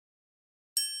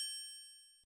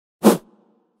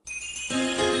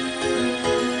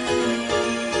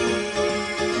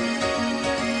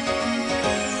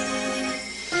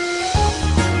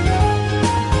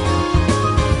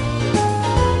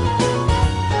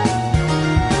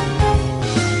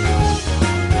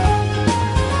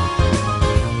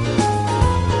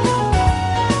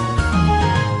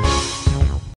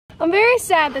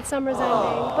sad that summer's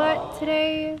ending, but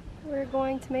today we're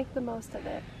going to make the most of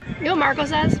it. You know what Marco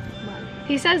says? What?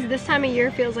 He says this time of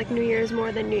year feels like New Year's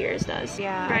more than New Year's does.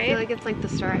 Yeah, right? I feel like it's like the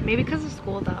start. Maybe because of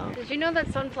school though. Did you know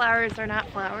that sunflowers are not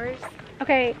flowers?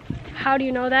 Okay, how do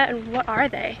you know that and what are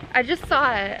they? I just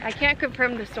saw it. I can't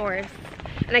confirm the source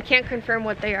and I can't confirm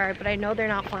what they are, but I know they're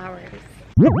not flowers.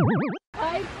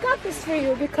 I got this for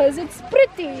you because it's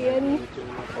pretty and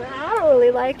I don't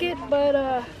really like it, but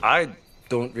I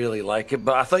don't really like it,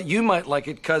 but I thought you might like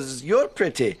it because you're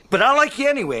pretty. But I like you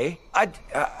anyway. I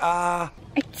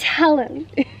tell him.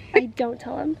 I don't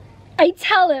tell him. I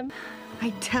tell him. I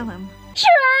tell him.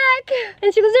 Shrek!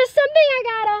 And she goes, there's something I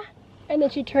gotta. And then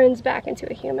she turns back into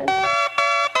a human.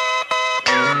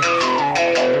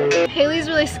 Haley's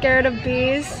really scared of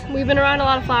bees. We've been around a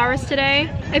lot of flowers today.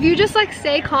 If you just like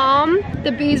stay calm,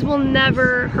 the bees will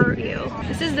never hurt you.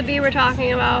 This is the bee we're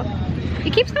talking about. He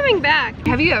keeps coming back.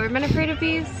 Have you ever been afraid of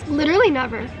bees? Literally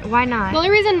never. Why not? The only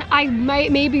reason I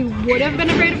maybe would have been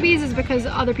afraid of bees is because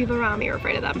other people around me are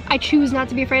afraid of them. I choose not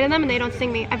to be afraid of them and they don't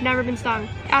sting me. I've never been stung.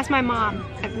 Ask my mom.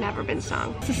 I've never been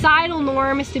stung. Societal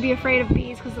norm is to be afraid of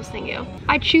bees because they'll sting you.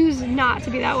 I choose not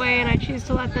to be that way and I choose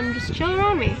to let them just chill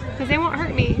around me because they won't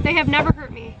hurt me. They have never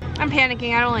hurt me. I'm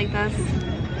panicking. I don't like this.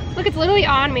 Look, it's literally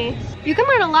on me. You can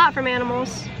learn a lot from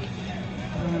animals.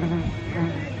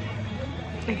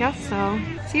 I guess so.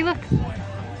 See, look.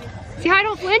 See how I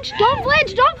don't flinch? Don't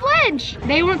flinch, don't flinch!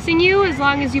 They won't sting you as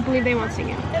long as you believe they won't sting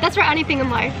you. That's for anything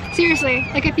in life. Seriously,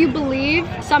 like if you believe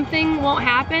something won't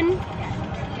happen,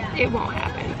 it won't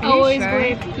happen. Always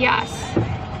believe, yes.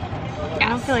 I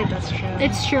don't feel like that's true.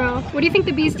 It's true. What do you think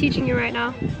the bee's teaching you right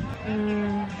now?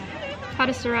 How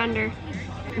to surrender.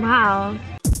 Wow.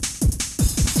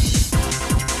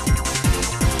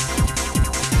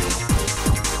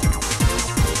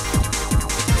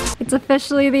 It's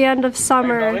officially the end of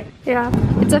summer. Yeah.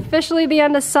 It's officially the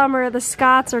end of summer. The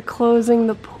Scotts are closing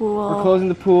the pool. We're closing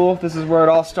the pool. This is where it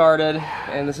all started,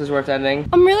 and this is where it's ending.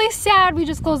 I'm really sad we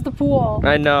just closed the pool.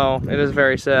 I know. It is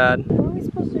very sad. What are we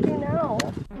supposed to do now?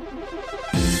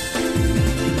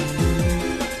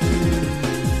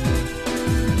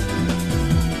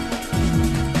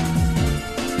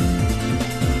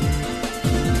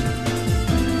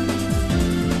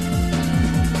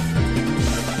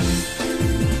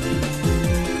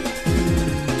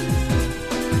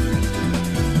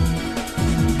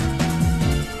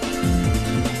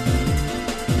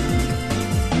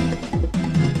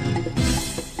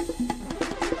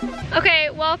 Okay,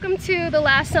 welcome to the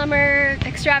last summer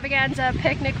extravaganza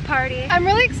picnic party. I'm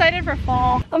really excited for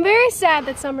fall. I'm very sad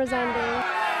that summer's ending.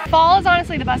 Fall is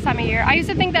honestly the best time of year. I used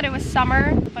to think that it was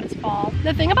summer, but it's fall.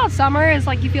 The thing about summer is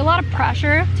like you feel a lot of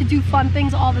pressure to do fun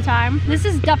things all the time. This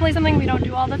is definitely something we don't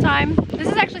do all the time. This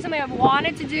is actually something I've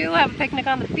wanted to do, have a picnic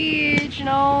on the beach, you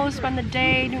know, spend the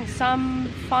day doing some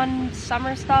fun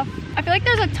summer stuff. I feel like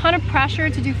there's a ton of pressure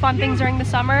to do fun things during the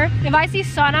summer. If I see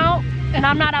sun out and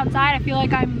I'm not outside, I feel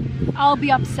like I'll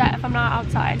be upset if I'm not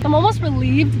outside. I'm almost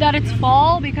relieved that it's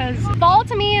fall because fall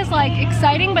to me is like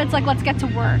exciting, but it's like, let's get to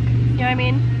work. You know what I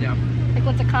mean? Yeah. Like,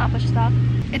 let's accomplish stuff.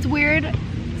 It's weird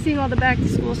seeing all the back to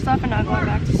school stuff and not going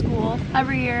back to school.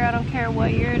 Every year, I don't care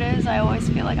what year it is, I always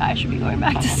feel like I should be going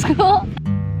back to school.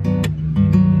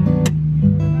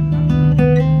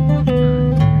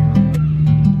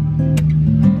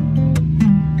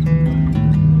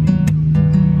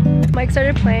 Mike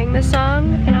started playing this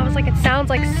song and I was like, it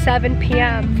sounds like 7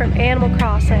 p.m. from Animal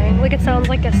Crossing. Like it sounds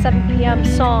like a 7 p.m.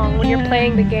 song when you're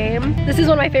playing the game. This is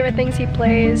one of my favorite things he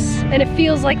plays and it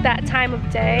feels like that time of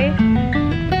day.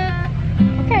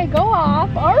 Okay, go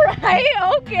off. All right,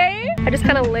 okay. I just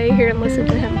kind of lay here and listen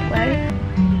to him play.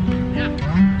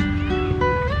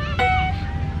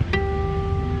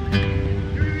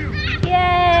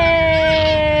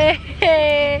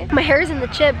 Yay! My hair's in the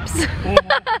chips.